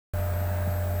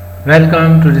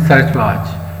Welcome to Research Watch.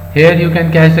 Here you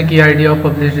can catch the key idea of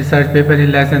published research paper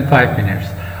in less than 5 minutes.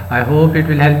 I hope it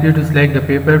will help you to select the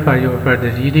paper for your further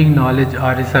reading, knowledge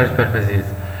or research purposes.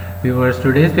 Viewers,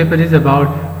 today's paper is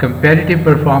about comparative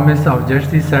performance of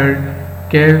Jersey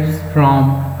calves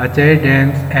from Achai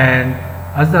dams and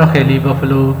Azakheli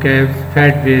buffalo calves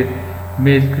fed with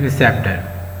milk receptor.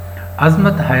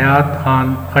 Azmat Hayat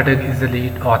Khan Khattak is the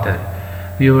lead author.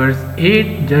 Viewers,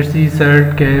 8 Jersey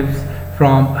calves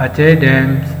from Achai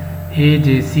dams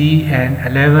AJC and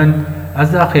 11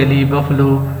 Azakheli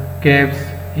buffalo calves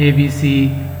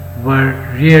ABC were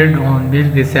reared on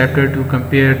milk receptor to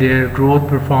compare their growth,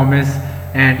 performance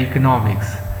and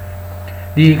economics.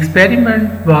 The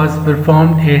experiment was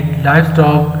performed at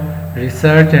Livestock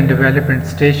Research and Development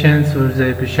Station,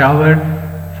 Surzai, Peshawar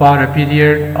for a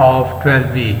period of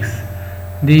 12 weeks.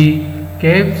 The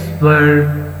calves were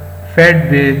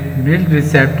fed with milk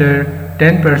receptor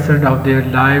 10% of their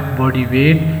live body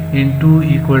weight in 2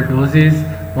 equal doses,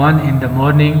 one in the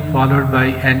morning followed by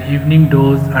an evening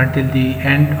dose until the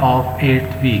end of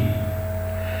 8th week.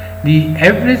 The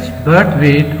average birth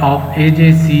weight of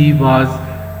AJC was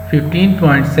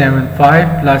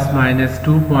 15.75 plus minus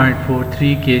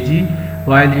 2.43 kg,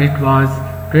 while it was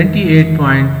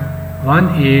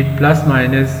 28.18 plus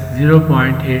minus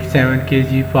 0.87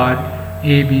 kg for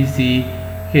ABC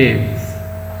calves.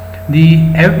 The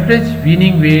average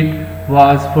weaning weight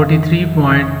was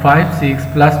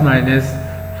 43.56 plus minus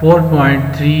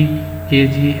 4.3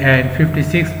 kg and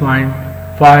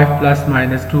 56.5 plus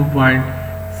minus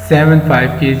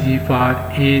 2.75 kg for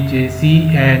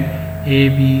AJC and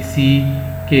ABC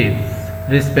calves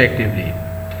respectively,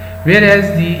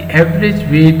 whereas the average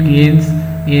weight gains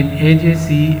in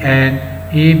AJC and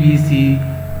ABC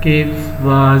calves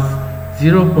was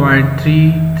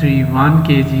 0.331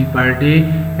 kg per day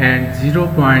and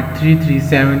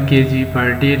 0.337 kg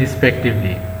per day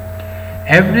respectively.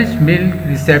 Average milk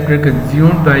receptor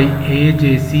consumed by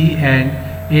AJC and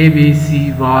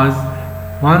ABC was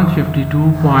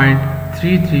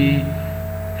 152.33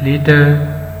 liter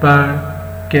per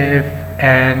calf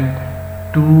and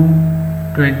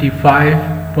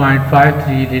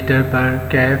 225.53 liter per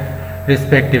calf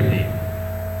respectively.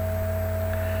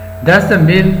 Thus the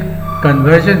milk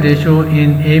conversion ratio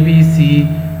in ABC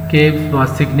calves was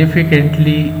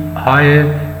significantly higher,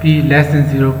 P less than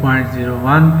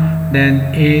 0.01, than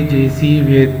AJC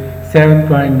with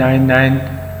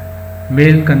 7.99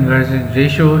 milk conversion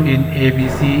ratio in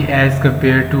ABC as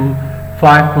compared to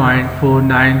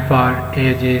 5.49 for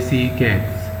AJC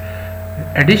calves.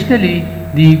 Additionally,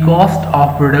 the cost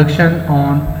of production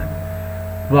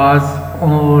was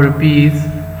rupees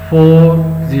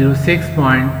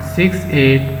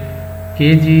 406.68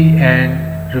 kg and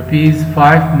rupees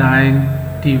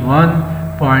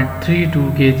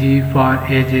 591.32 kg for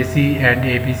AJC and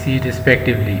ABC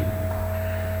respectively.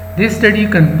 This study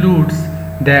concludes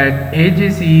that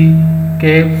AJC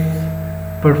calves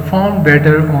performed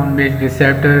better on milk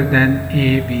receptor than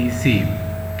ABC.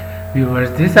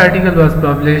 Viewers, this article was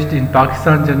published in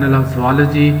Pakistan Journal of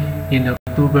Zoology in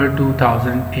October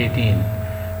 2018.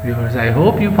 Viewers, I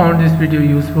hope you found this video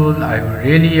useful. I would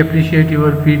really appreciate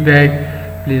your feedback.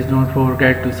 Please don't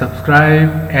forget to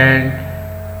subscribe and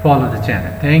follow the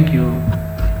channel. Thank you.